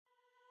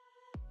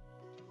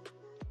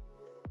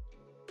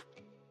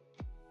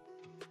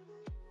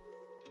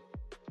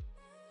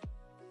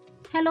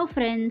Hello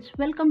friends,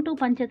 welcome to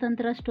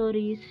Panchatantra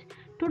Stories.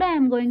 Today I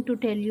am going to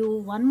tell you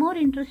one more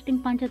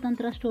interesting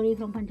Panchatantra story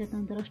from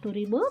Panchatantra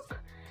Storybook.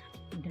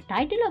 The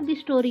title of the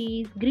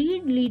story is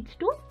Greed Leads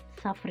to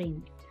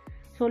Suffering.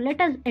 So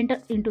let us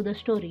enter into the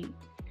story.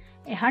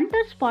 A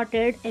hunter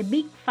spotted a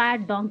big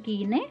fat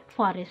donkey in a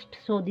forest.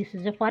 So this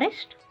is a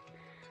forest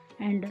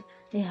and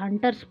a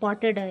hunter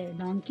spotted a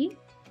donkey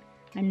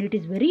and it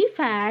is very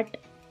fat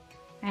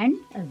and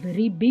a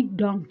very big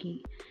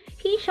donkey.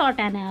 He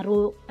shot an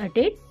arrow at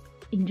it,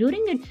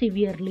 injuring it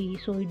severely.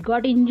 So it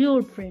got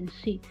injured, friends.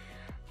 See,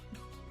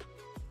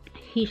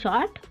 he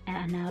shot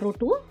an arrow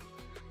to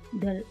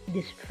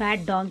this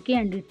fat donkey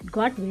and it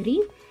got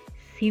very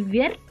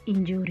severe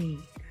injury.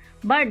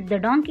 But the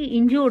donkey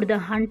injured the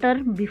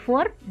hunter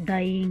before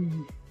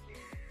dying.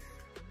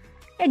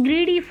 A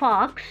greedy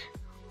fox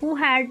who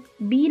had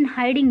been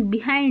hiding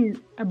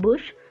behind a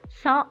bush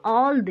saw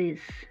all this.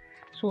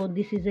 So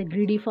this is a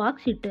greedy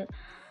fox. It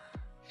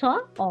saw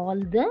all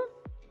the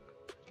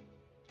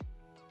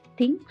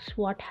things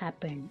what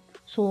happened.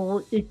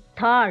 So it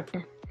thought,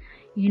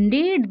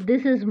 indeed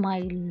this is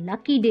my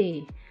lucky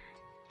day.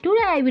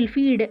 Today I will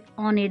feed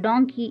on a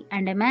donkey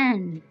and a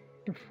man.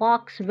 The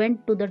fox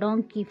went to the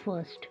donkey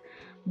first.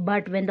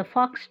 But when the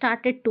fox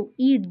started to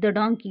eat the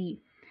donkey,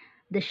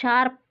 the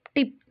sharp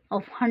tip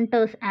of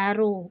hunter's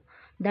arrow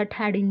that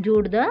had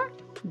injured the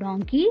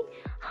donkey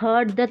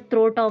hurt the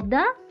throat of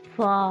the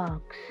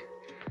fox.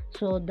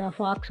 So the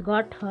fox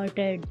got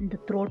hurted. The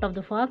throat of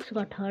the fox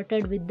got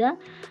hurted with the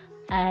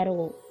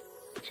arrow,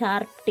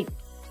 sharp tip.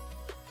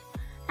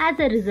 As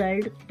a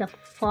result, the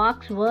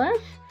fox was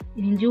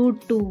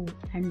injured too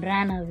and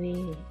ran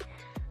away.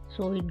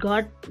 So it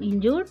got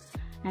injured.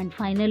 And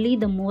finally,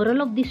 the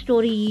moral of the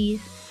story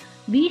is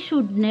we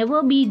should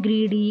never be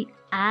greedy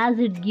as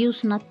it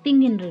gives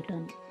nothing in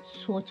return.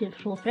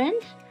 So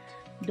friends,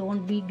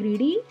 don't be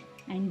greedy,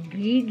 and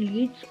greed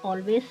leads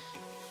always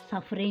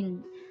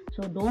suffering.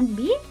 So don't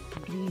be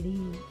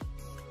greedy.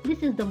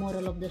 This is the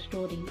moral of the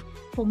story.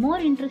 For more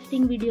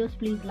interesting videos,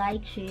 please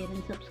like, share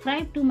and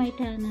subscribe to my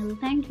channel.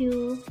 Thank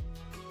you.